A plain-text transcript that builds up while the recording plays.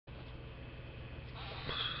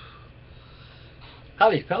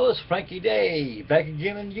Howdy fellas, Frankie Day, back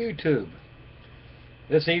again on YouTube.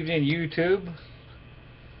 This evening YouTube,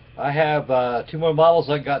 I have two more models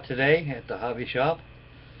I got today at the hobby shop.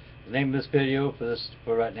 The name of this video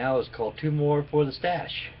for right now is called Two More for the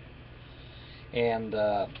Stash. And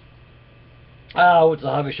I went to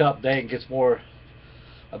the hobby shop today and get some more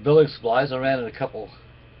building supplies. I ran in a couple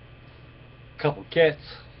kits.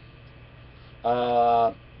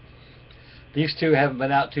 These two haven't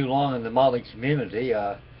been out too long in the modeling community.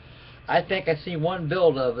 I think I seen one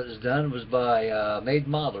build of it is done. It was by Made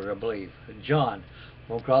Modeler, I believe, John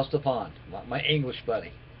from across the pond, my English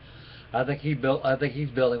buddy. I think he's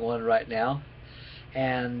building one right now.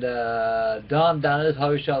 And Don down at his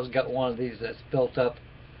hobby shop's got one of these that's built up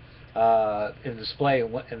in display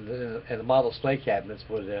in the model display cabinets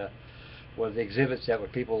where the exhibits that where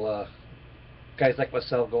people. Guys like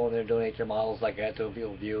myself go in there and donate their models like that to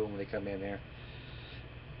people view them when they come in there.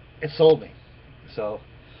 It sold me. So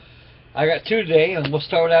I got two today, and we'll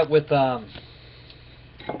start out with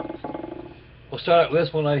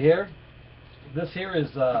this one right here. This here is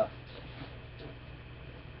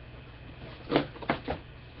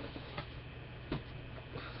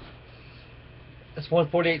it's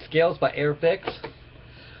 1/48 scales by Airfix.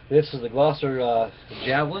 This is the Glosser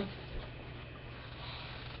Javlin.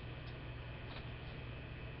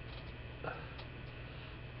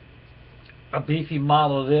 A beefy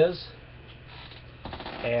model it is,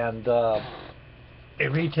 and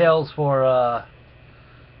it retails for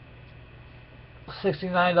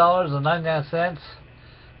 $69.99.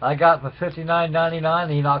 I got it for $59.99.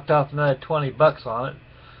 He knocked off another 20 bucks on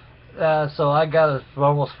it, so I got it for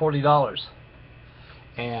almost $40.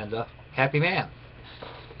 And happy man.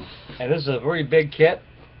 And this is a very big kit,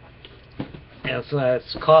 and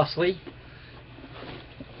it's costly.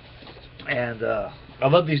 And I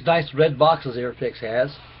love these nice red boxes Airfix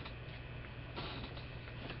has.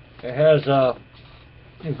 It has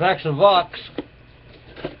in fact a box.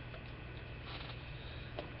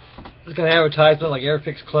 It's got an advertisement like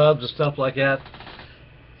Airfix clubs and stuff like that.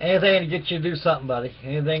 Anything to get you to do something, buddy.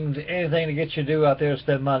 Anything to get you to do out there to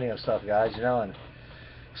spend money on stuff, guys. You know, and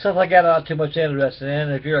stuff like that I'm not too much interested in.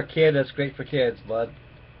 If you're a kid, that's great for kids, bud.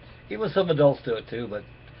 Even some adults do it too, but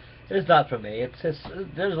it's not for me.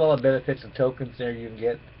 There's a lot of benefits and tokens there you can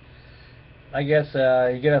get. I guess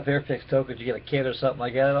you get enough Airfix tokens, you get a kit or something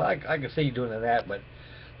like that. I can see you doing that, but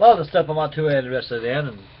a lot of the stuff I'm not too interested in,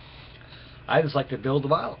 and I just like to build the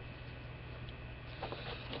model.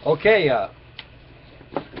 Okay,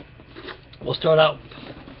 we'll start out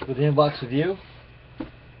with the inbox review,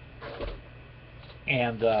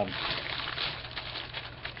 and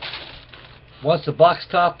once the box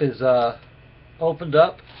top is opened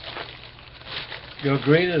up, you'll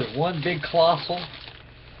greet it as one big colossal,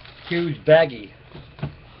 huge baggie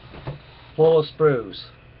full of sprues.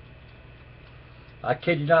 I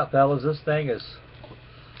kid you not, fellas, this thing is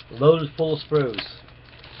loaded full of sprues.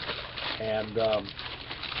 And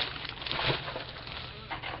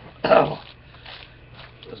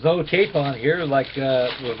there's no tape on here like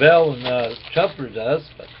Ravel and Chumper does,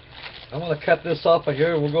 but I'm going to cut this off of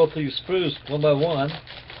here and we'll go through these sprues one by one.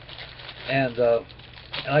 And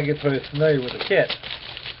I get pretty familiar with the kit.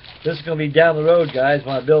 This is going to be down the road, guys,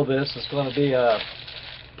 when I build this. It's going to be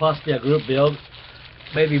possibly a group build.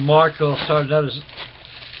 Maybe Mark will start another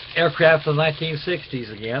aircraft in the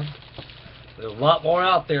 1960s again. There's a lot more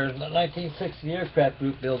out there than the 1960 aircraft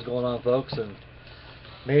group builds going on, folks. And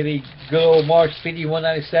maybe good old Mark Speedy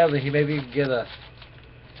 197, he maybe get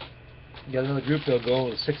another group build going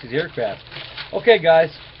with the 60s aircraft. Okay,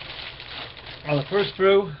 guys. On the first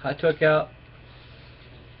sprue, I took out.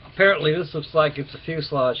 Apparently this looks like it's a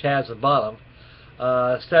fuselage halves and bottom.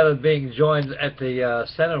 Instead of being joined at the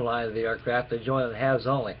center line of the aircraft, they join in halves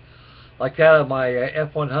only. Like that of my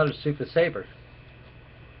F-100 Super Sabre.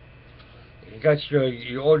 You got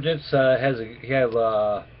your ordnance, you have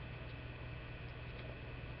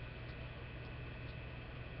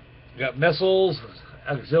got missiles,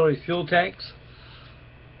 auxiliary fuel tanks.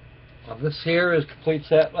 This here is complete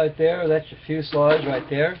set right there. That's your fuselage right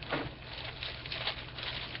there.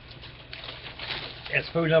 That's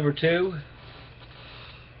sprue number 2.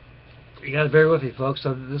 You gotta bear with me, folks.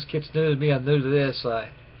 This kit's new to me. I'm new to this.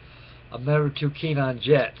 I'm never too keen on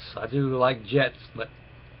jets. I do like jets, but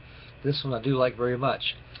this one I do like very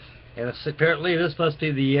much. And apparently this must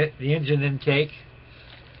be the engine intake,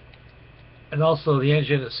 and also the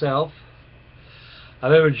engine itself. I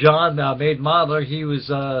remember John, Made Modeler, he was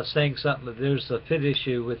saying something that there's a fit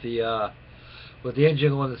issue with the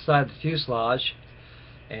engine on the side of the fuselage.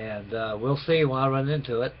 And we'll see when I run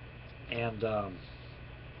into it. And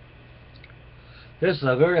this is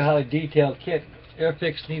a very highly detailed kit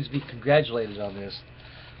Airfix needs to be congratulated on this.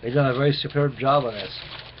 They've done a very superb job on this.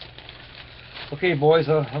 Okay, boys,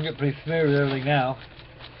 I'm getting pretty familiar with everything now.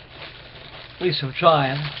 At least I'm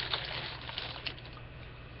trying.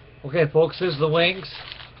 Okay, folks, this is the wings.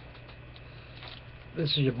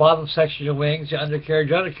 This is your bottom section of your wings, your undercarriage.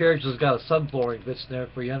 Your undercarriage has got a subflooring fits in there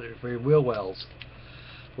for your wheel wells,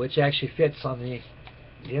 which actually fits on the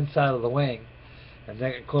inside of the wing, and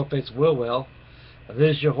that incorporates the wheel well. And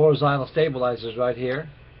this is your horizontal stabilizers right here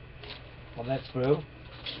on that sprue.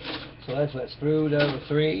 So that's that sprue number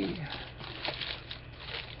 3.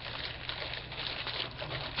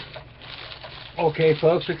 Okay,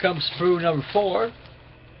 folks, here comes sprue number 4.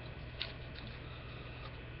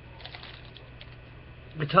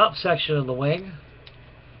 The top section of the wing,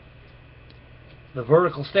 the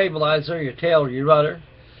vertical stabilizer, your tail, your rudder,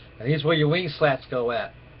 and here's where your wing slats go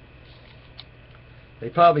at. They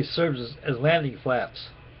probably serve as landing flaps.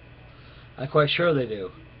 I'm quite sure they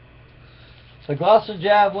do. The Gloucester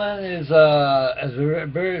Javlin is a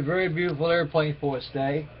very, very beautiful airplane for its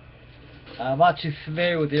day. I'm not too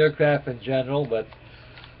familiar with the aircraft in general, but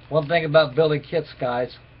one thing about building kits,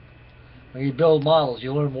 guys, when you build models,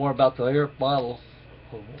 you learn more about the air model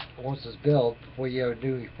once it's built before you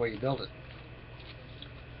build it.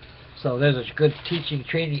 So there's a good teaching,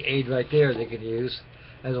 training aid right there they can use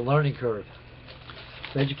as a learning curve.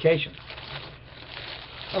 It's education.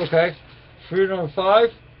 Okay, sprue number 5.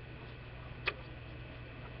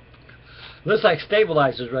 Looks like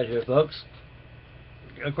stabilizers right here, folks.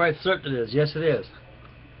 I'm quite certain it is. Yes, it is.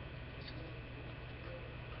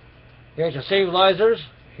 Here's your stabilizers.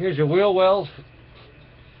 Here's your wheel wells.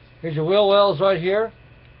 Here's your wheel wells right here.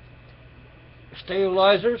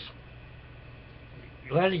 Stabilizers.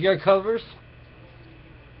 Landing gear covers.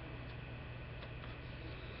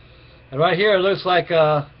 And right here it looks like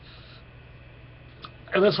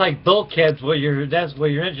bulkheads where that's where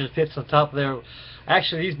your engine fits on top of there.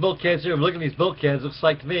 Actually, these bulkheads here, looking at these bulkheads, looks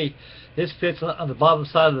like to me this fits on the bottom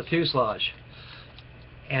side of the fuselage,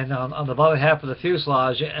 and on the bottom half of the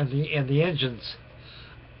fuselage, and the engines,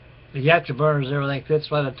 the afterburners and everything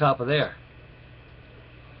fits right on top of there.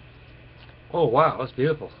 Oh wow, that's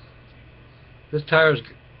beautiful. This tire's,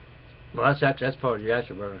 well, that's part of your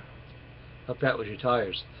afterburner. I thought that was your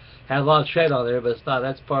tires. Had a lot of tread on there, but it's not.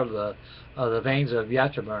 That's part of the vanes of the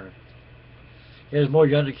afterburner. Here's more of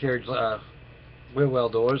your undercarriage wheel well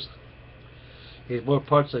doors. Here's more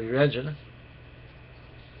parts of your engine.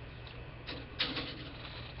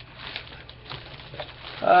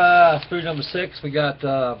 Sprue number 6. We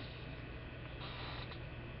got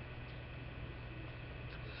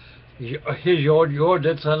here's your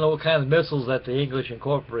ordnance. I don't know what kind of missiles that the English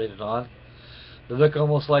incorporated on. They look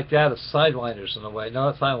almost like that as sidewinders in a way. No,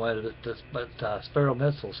 not sidewinders, but spiral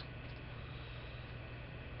missiles.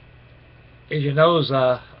 Here's your nose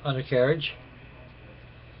undercarriage.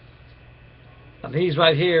 And these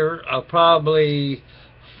right here are probably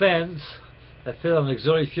fins that fit on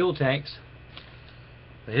auxiliary fuel tanks.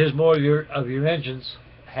 And here's more of your engine's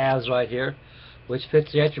halves right here, which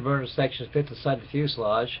fits the afterburner section, fits inside the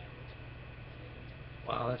fuselage.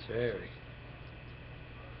 Wow, that's very.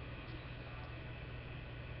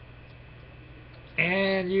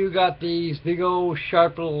 And you got these big old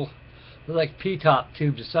sharp little, look like P-top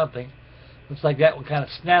tubes or something. Looks like that one kind of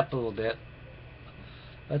snapped a little bit.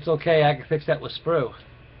 That's okay, I can fix that with sprue.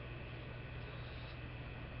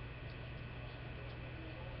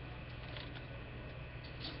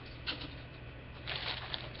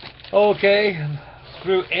 Okay,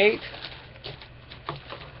 sprue 8.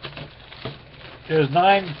 There's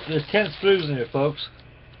 10 sprues in here, folks.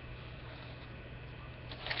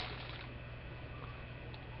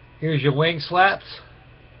 Here's your wing slats.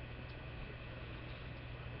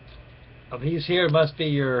 These here must be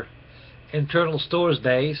your internal stores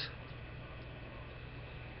bays.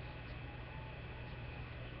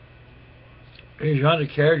 Here's your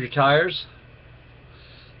undercarriage, your tires.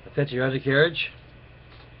 That fits your undercarriage.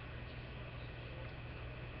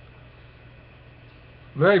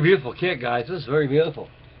 Very beautiful kit, guys. This is very beautiful.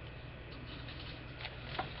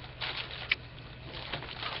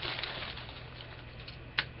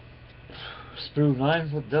 Sprue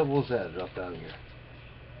 9. What the devil was that dropped out of here?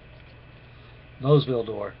 Nose wheel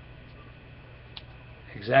door.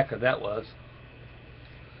 Exactly what that was.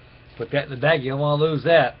 Put that in the bag. You don't want to lose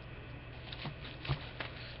that.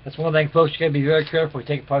 That's one thing, folks. You got to be very careful when you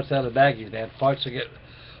take parts out of the baggies, man. Parts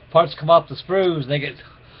come off the sprues and they get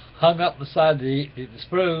hung up beside the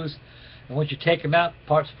sprues, and once you take them out,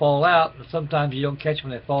 parts fall out, and sometimes you don't catch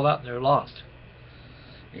them when they fall out and they're lost.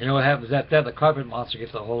 You know what happens after that? The carpet monster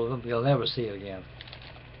gets a hold of them. You'll never see it again.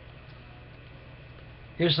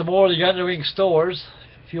 Here's some more of the underwing stores,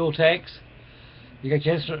 fuel tanks. You got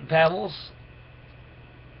your instrument panels,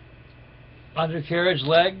 undercarriage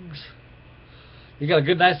legs. You got a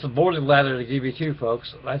good, nice boarding ladder to give you too,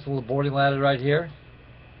 folks. Nice little boarding ladder right here.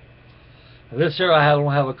 And this here, I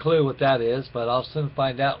don't have a clue what that is, but I'll soon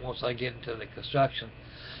find out once I get into the construction.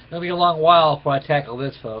 It'll be a long while before I tackle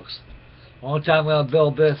this, folks. The only time I'm going to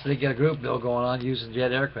build this is to get a group build going on using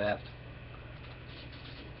jet aircraft.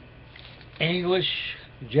 English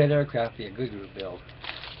jet aircraft be a good group build.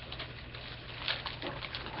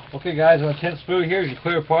 Okay, guys, on the 10th sprue, here's your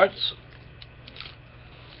clear parts.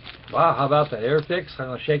 Wow, how about that Airfix? I'm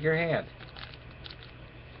going to shake your hand.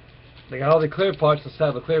 They got all the clear parts instead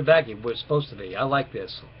of a clear backing, where it's supposed to be. I like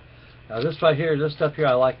this. Now this right here, this stuff here,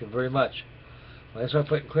 I like it very much. When I start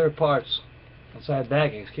putting clear parts inside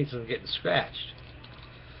bagging, it keeps them from getting scratched.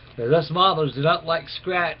 Because us modelers do not like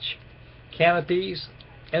scratch canopies.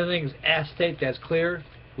 Anything acetate that's clear,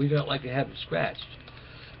 we don't like to have them scratched.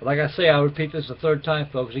 But like I say, I'll repeat this a third time,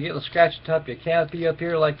 folks. You get a scratch on top of your canopy up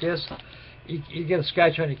here like this. You get a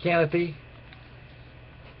scratch on your canopy.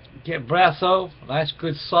 Get Brasso, a nice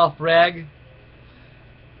good soft rag.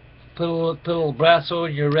 Put a little Brasso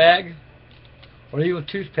in your rag, or even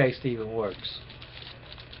toothpaste even works.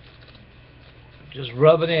 Just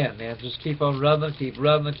rub it in, man. Just keep on rubbing, keep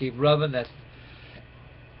rubbing, keep rubbing.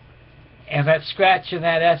 And that scratch in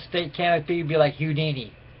that acetate canopy would be like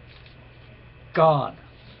Houdini. Gone.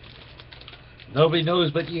 Nobody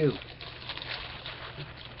knows but you.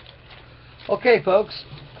 Okay, folks.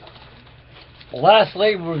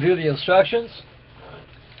 Lastly, we'll review the instructions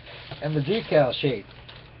and the decal sheet.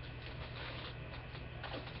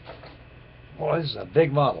 Boy, this is a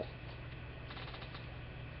big model.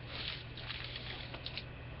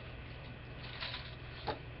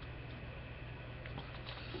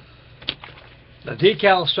 The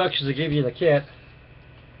decal instructions they give you in the kit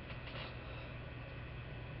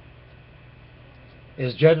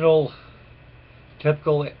is general,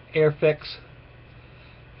 typical Airfix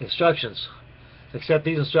instructions, except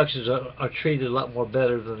these instructions are treated a lot more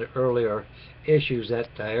better than the earlier issues that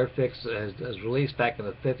Airfix has released back in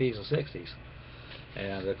the 50s and 60s.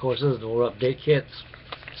 And of course, this is more update kits,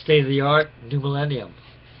 state of the art, new millennium.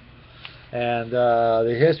 And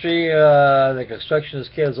the history, the construction of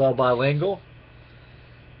this kit is all bilingual.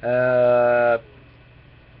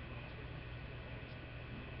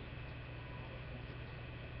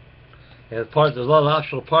 There's a lot of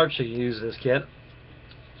optional parts you can use in this kit.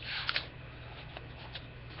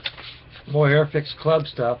 More Airfix Club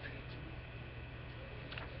stuff.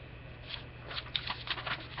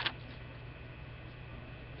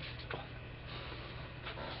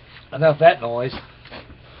 Enough that noise.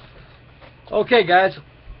 Okay, guys.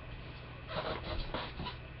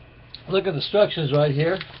 Look at the instructions right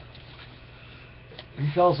here. You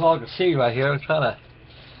fellas all can see right here. I'm trying to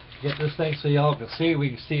get this thing so y'all can see. We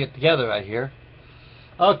can see it together right here.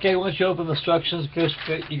 Okay, once you open the instructions,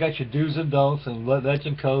 you got your do's and don'ts and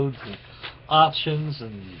legend codes and options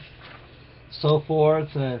and so forth.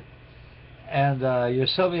 And your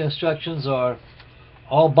assembly instructions are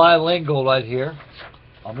all bilingual right here.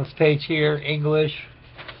 On this page here, English,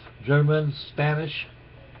 German, Spanish.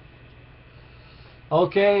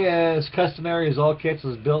 Okay, as customary as all kits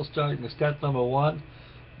is built starting with step number 1.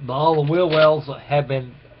 All the wheel wells are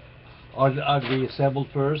to be assembled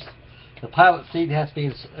first. The pilot seat has to be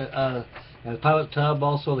and the pilot tub,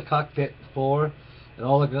 also the cockpit floor, and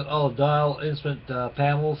all the dial instrument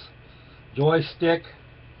panels, joystick,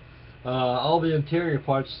 all the interior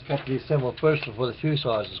parts got to be assembled first before the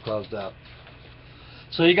fuselage is closed up.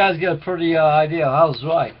 So you guys get a pretty idea. I was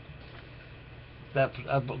right. That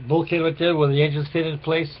bulkhead right there where the engines fit in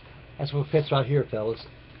place, that's what fits right here, fellas.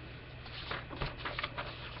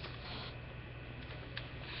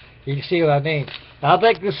 You can see what I mean. Now, I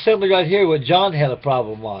think this assembly right here, what John had a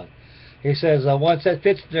problem on. He says once that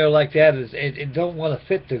fits in there like that, it don't want to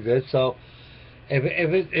fit too good. So if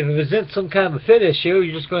it was in some kind of a fit issue,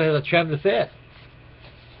 you're just going to have to trim the fit.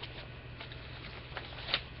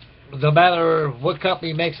 No matter what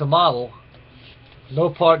company makes a model,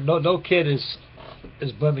 no kit is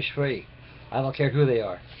blemish free. I don't care who they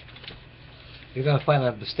are. You're going to find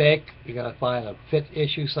a mistake. You're going to find a fit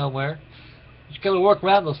issue somewhere. You got to work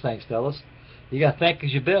around those things, fellas. You got to think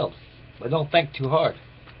as you build, but don't think too hard.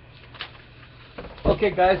 Okay,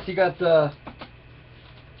 guys, you got the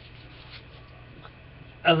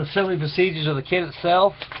assembly procedures of the kit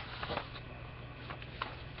itself.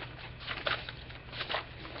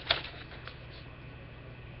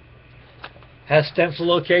 Has stencil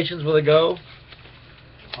locations where they go.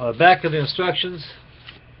 On the back of the instructions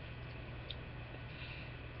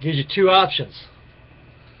gives you 2 options.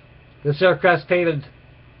 This aircraft's painted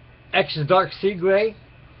extra dark sea gray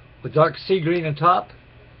with dark sea green on top.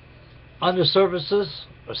 Undersurfaces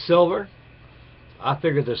are silver. I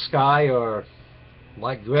figured they're sky or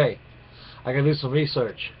light gray. I can do some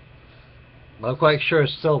research, but I'm quite sure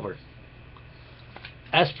it's silver.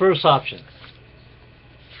 That's first option.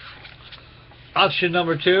 Option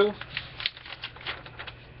number 2.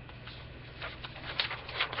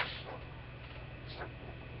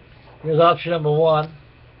 Here's option number 1,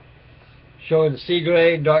 showing the sea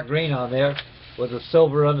gray and dark green on there with the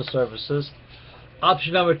silver undersurfaces.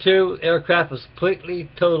 Option number 2, aircraft is completely,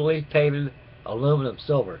 totally painted aluminum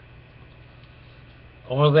silver.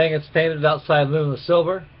 Only thing that's painted outside aluminum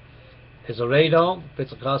silver is a radome,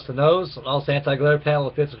 fits across the nose, and also anti-glare panel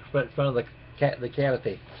that fits in front of the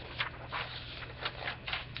canopy.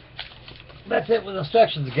 That's it with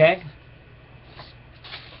instructions, gang.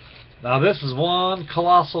 Now this is one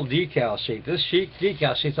colossal decal sheet. This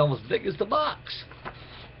decal sheet's almost as big as the box.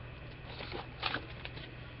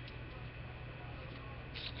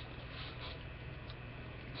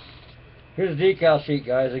 Here's the decal sheet,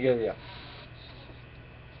 guys, I give you.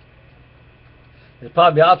 There's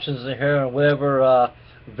probably options in here on whatever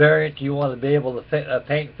variant you want to be able to paint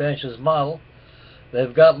and finish this model.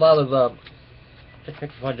 They've got a lot of what am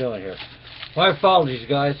I doing here? My apologies,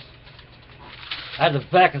 guys. I had the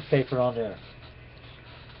backing paper on there.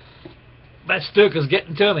 That Stuka's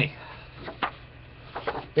getting to me.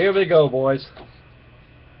 Here we go, boys.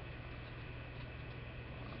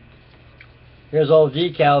 Here's all the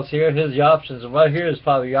decals here. Here's the options. And right here is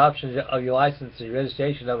probably the options of your license and your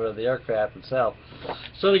registration number of the aircraft itself.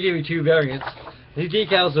 So they give you 2 variants. These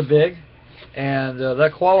decals are big, and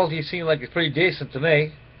that quality seems like it's pretty decent to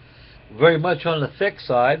me. Very much on the thick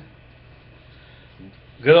side.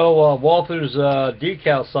 Good old Walther's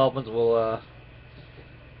decal solvents will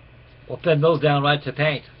thin those down right to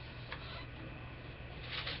paint.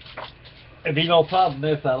 It'd be no problem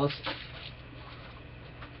there, fellas.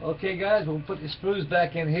 Okay, guys, we'll put the screws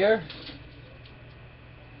back in here.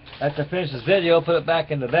 After I finish this video, put it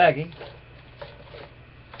back in the baggie.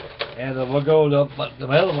 And we'll go to the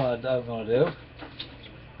other one I'm going to do.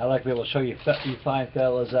 I'd like to be able to show you fine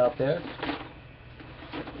fellas out there.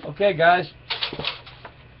 Okay, guys.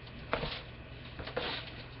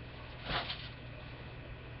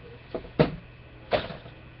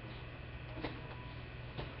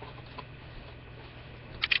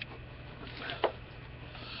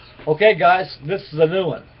 Okay, guys, this is a new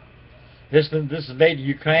one. This is made in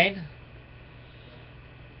Ukraine.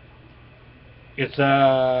 It's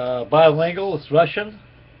bilingual. It's Russian,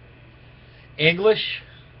 English,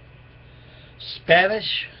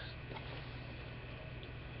 Spanish,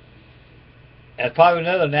 and probably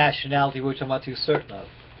another nationality which I'm not too certain of.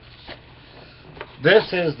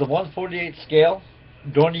 This is the 1/48 scale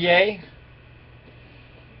Dornier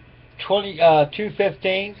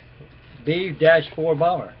 215 B-4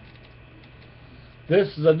 bomber.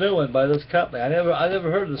 This is a new one by this company. I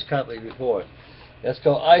never heard of this company before. It's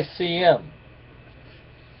called ICM.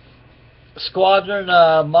 Squadron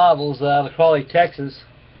models out of Crawley, Texas,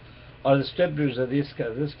 are distributors of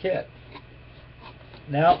this kit.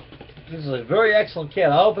 Now, this is a very excellent kit.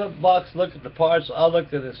 I opened up the box, looked at the parts. I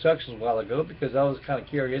looked at the instructions a while ago because I was kind of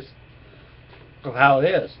curious of how it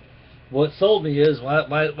is. What sold me is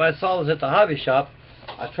when I saw this at the hobby shop,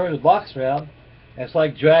 I turned the box around, and it's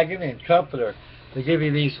like Dragon and Trumpeter. They give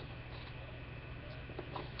you these.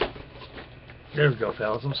 There we go,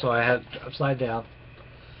 fellas. I'm sorry, I had it upside down.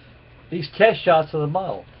 These test shots of the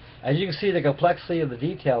model. As you can see, the complexity and the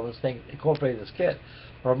detail of this thing incorporated in this kit.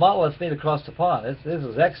 For a model that's made across the pond, this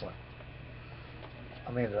is excellent.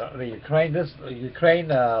 I mean, the Ukraine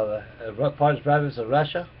parts drivers of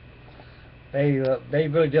Russia, they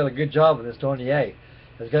really did a good job with this Dornier.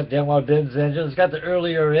 It's got Denmark Benz engines. It's got the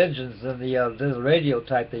earlier engines than the radio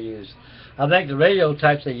type they used. I think the radio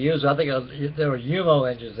types they used, I think they were UMO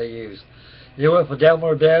engines they used. They went from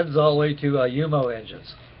Delmar Benz all the way to UMO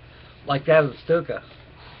engines, like that of the Stuka.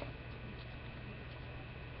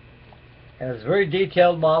 And it's a very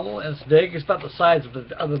detailed model, and it's big. It's about the size of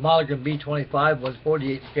the Monaghan B-25,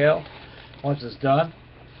 1/48 scale. Once it's done,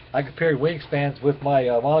 I compared wingspans with my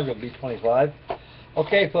Monaghan B-25.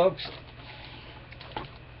 Okay, folks.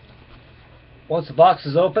 Once the box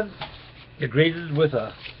is open, you're greeted with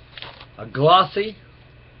a glossy,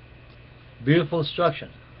 beautiful instruction.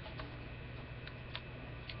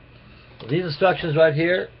 Well, these instructions right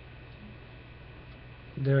here,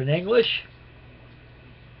 they're in English,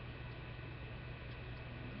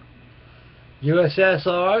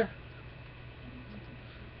 USSR.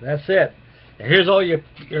 That's it. And here's all your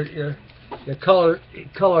color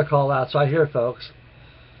call outs right here, folks.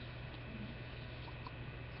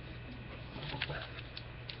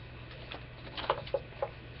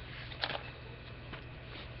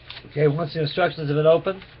 Okay, once the instructions have been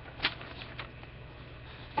opened,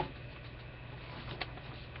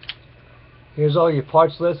 here's all your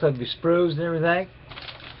parts list of your sprues and everything.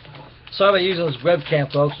 Sorry about using this webcam,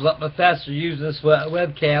 folks. It's a lot more faster using this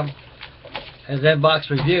webcam and then box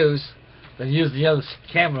reviews than using the other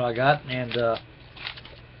camera I got. And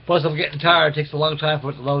plus, I'm getting tired. It takes a long time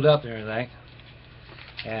for it to load up and everything.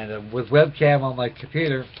 And with webcam on my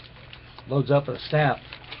computer, it loads up in a snap.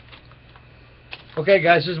 Okay,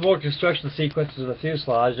 guys, there's more construction sequences of the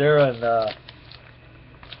fuselage there, and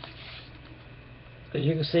as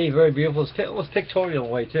you can see, very beautiful. It's almost pictorial in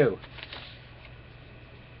a way too.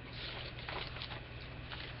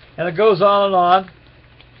 And it goes on and on.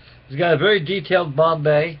 It's got a very detailed bomb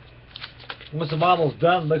bay. Once the model's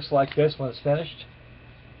done, it looks like this when it's finished.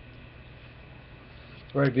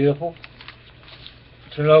 Very beautiful.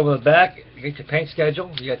 Turn it over the back. You get your paint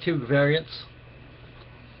schedule. You got two variants.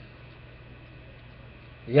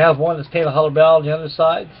 You have one that's painted hollow barrel on the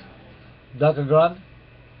undersides, Duncan Grun,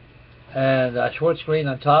 and short screen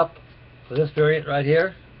on top for this variant right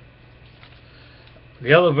here.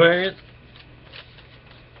 The other variant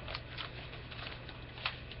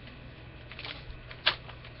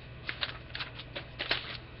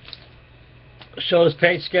shows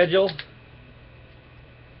paint schedule,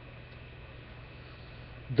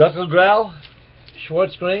 Duncan Grau,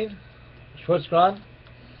 short screen,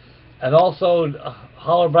 and also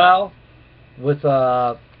hollow brow with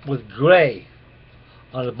gray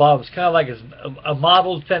on the bottom. It's kind of like a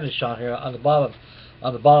modeled finish on here on the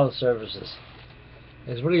bottom surfaces.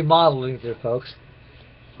 It's really modeled in there, folks.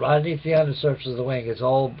 Right underneath the undersurface of the wing, it's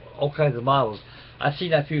all kinds of models. I've seen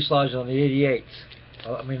that fuselage on the 88s.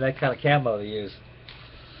 I mean, that kind of camo they use.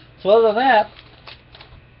 So other than that,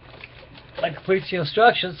 that completes the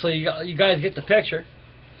instructions. So you guys get the picture.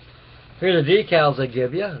 Here are the decals they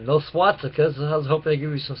give you. No swastikas. I was hoping they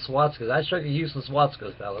give you some swastikas. I sure could use some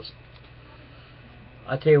swastikas, fellas.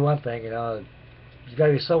 I tell you one thing, you know, there's got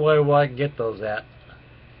to be somewhere where I can get those at.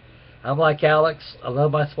 I'm like Alex. I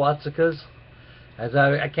love my swastikas. As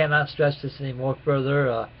I cannot stress this any more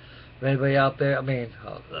further. For anybody out there, I mean,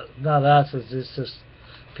 not us. It's just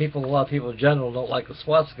people. A lot of people in general don't like the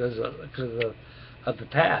swastikas because of the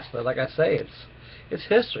past. But like I say, it's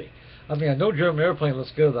history. I mean, no German airplane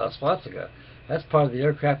looks good without a swastika. That's part of the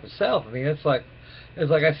aircraft itself. I mean, it's like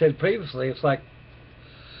I said previously. It's like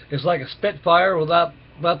a Spitfire without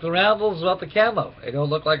the roundels, without the camo. It don't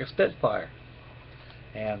look like a Spitfire.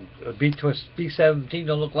 And a B-17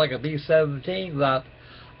 don't look like a B-17 without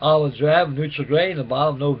olive drab, neutral gray in the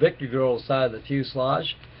bottom, no Victor Girl side of the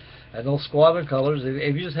fuselage, and no squadron colors.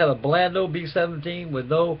 If you just had a bland old B-17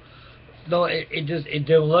 with it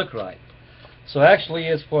didn't look right. So actually,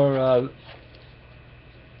 it's for us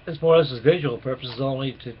as visual purposes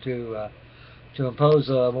only to impose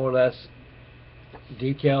more or less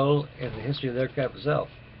detail in the history of the aircraft itself.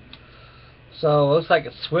 So it looks like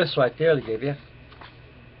it's Swiss right there to give you.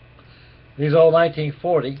 These are all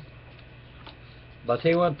 1940. But I'll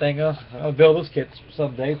tell you one thing, I'll build this kit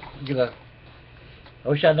someday. I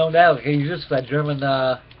wish I'd known that. I could use this for that German,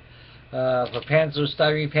 for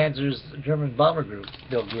Styrene Panzer's German bomber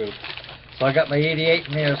build group. So I got my 88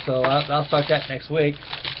 in there, so I'll start that next week.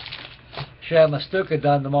 Should have my Stuka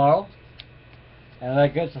done tomorrow. And when I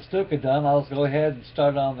get the Stuka done, I'll just go ahead and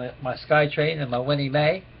start on my Skytrain and my Winnie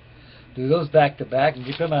May. Do those back to back and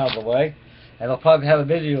get them out of the way. And I'll probably have a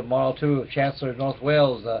video tomorrow too of Chancellor of North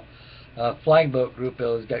Wales flying boat group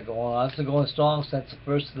build has got going on. It's been going strong since the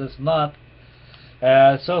first of this month.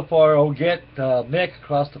 So far, Mick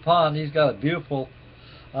across the pond, he's got a beautiful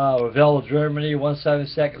Revell, Germany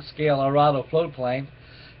 1/72 scale Arado float plane.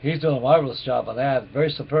 He's doing a marvelous job on that. Very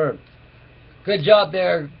superb. Good job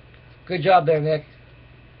there. Good job there, Mick.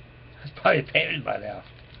 It's probably painted by now.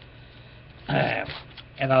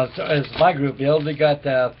 And as my group build, we got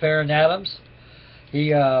Farron Adams.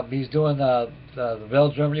 He's doing the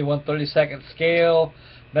Revell, Germany 1/32 scale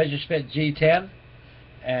Messerschmitt G10,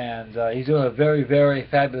 and he's doing a very, very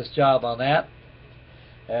fabulous job on that.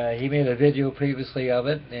 He made a video previously of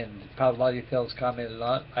it, and probably a lot of you fellas commented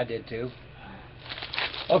on it. I did too.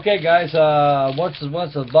 Okay, guys. Once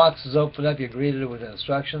the box is opened up, you greeted it with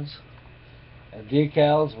instructions and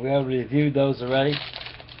decals. We have reviewed those already.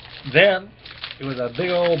 Then it was a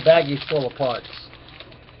big old baggie full of parts.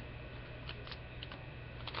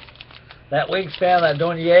 That wingspan, that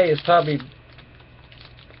Dornier, is probably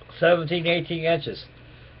 17, 18 inches.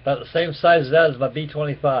 About the same size as that as my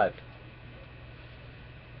B-25.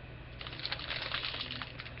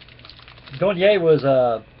 Dornier was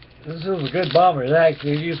this was a good bomber. It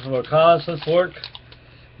actually used for reconnaissance work.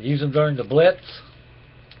 They used them during the Blitz.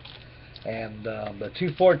 And the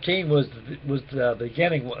 214 was the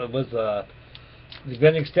beginning, was the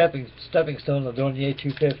beginning stepping stone of doing the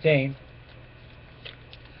A215.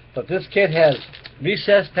 But this kit has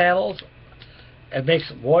recessed panels. It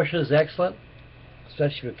makes washes excellent,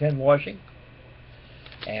 especially for pin washing.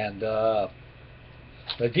 And the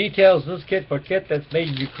details of this kit, for a kit that's made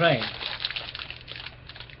in Ukraine,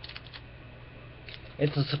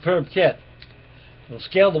 it's a superb kit. On a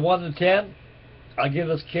scale of 1 to 10, I'll give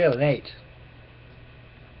this kit an 8.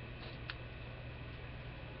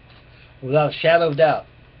 Without a shadow of doubt.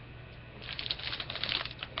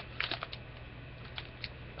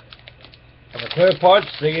 And the clear parts,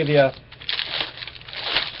 they give you,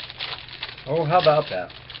 oh, how about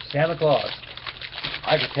that? Santa Claus.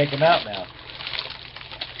 I could take him out now.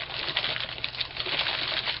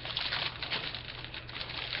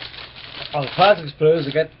 On the plastic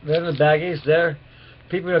sprues, they're in the baggies. They're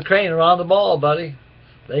people in Ukraine are on the ball, buddy.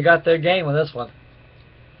 They got their game on this one.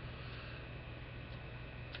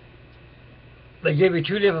 They give you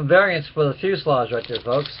 2 different variants for the fuselage right there,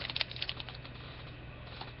 folks.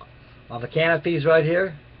 On the canopies right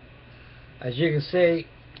here, as you can see,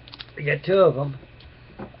 you get 2 of them.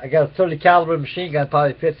 I got a 30 caliber machine gun,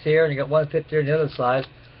 probably fits here, and you got one fit here on the other side.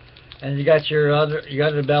 And you got your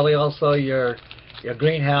underbelly, also your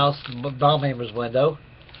greenhouse bomb hammer's window.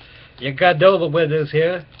 Your gondola windows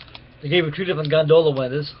here. They gave you 2 different gondola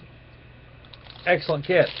windows. Excellent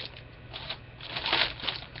kit.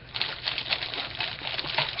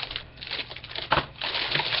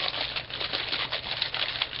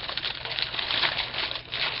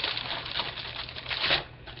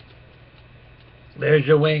 There's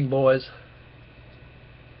your wing, boys.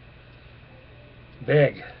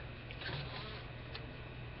 Big.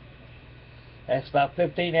 That's about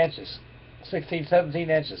 15 inches. 16, 17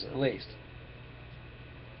 inches at least.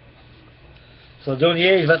 So doing the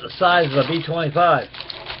A is about the size of a B-25.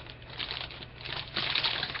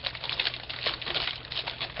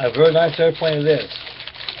 A very nice airplane it is.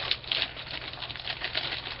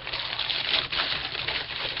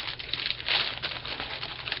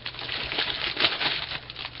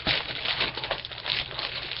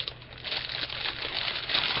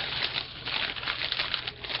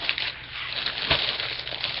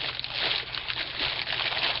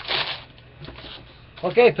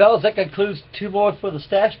 Okay, fellas, that concludes 2 more for the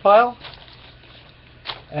stash pile.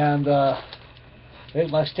 And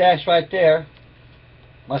there's my stash right there.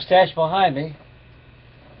 My stash behind me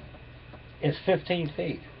is 15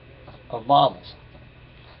 feet of models.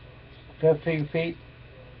 15 feet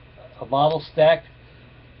of models stacked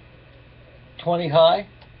 20 high.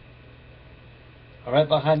 Right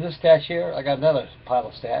behind this stash here, I got another pile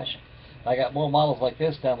of stash. I got more models like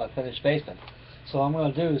this down my finished basement. So what I'm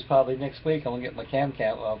going to do is probably next week I'm going to get my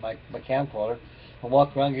camcorder and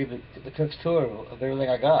walk around and give the cook's tour of everything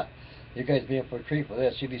I got. You guys be in for a treat for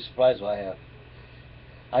this. You'd be surprised what I have.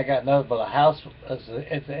 I got nothing but a house.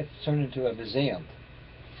 It's turned into a museum.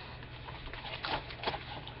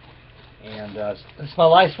 And it's my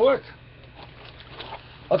life's work.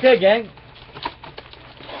 Okay, gang.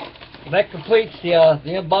 That completes the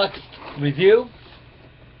inbox review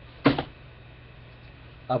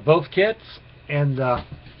of both kits. And I'm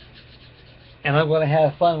going to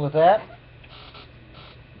have fun with that. I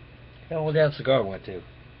don't know where that cigar went to.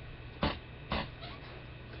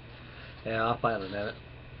 Yeah, I'll find it in a minute.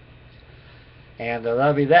 And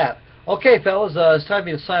that'll be that. Okay, fellas, it's time for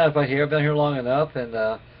me to sign up right here. I've been here long enough, and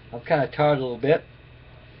I'm kind of tired a little bit.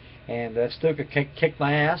 And still could kick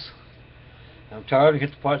my ass. I'm tired. I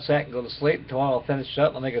hit the part sack and go to sleep. Tomorrow I'll finish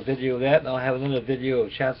up. I'll make a video of that, and I'll have another video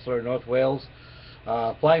of Chancellor North Wales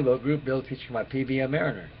flying boat group build featuring my PBM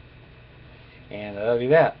Mariner. And that'll be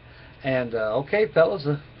that. And okay, fellas,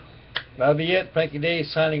 that'll be it. Frankie Day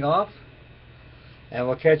signing off. And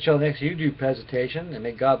we'll catch you on the next YouTube presentation. And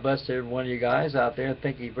may God bless every one of you guys out there.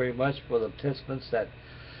 Thank you very much for the participants that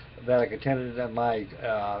attended at my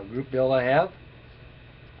group build I have.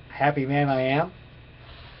 Happy man I am.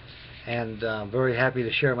 And I'm very happy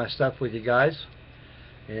to share my stuff with you guys.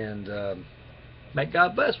 And may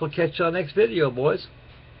God bless. We'll catch you on the next video, boys.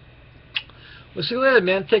 We'll see you later,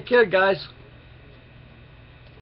 man. Take care, guys.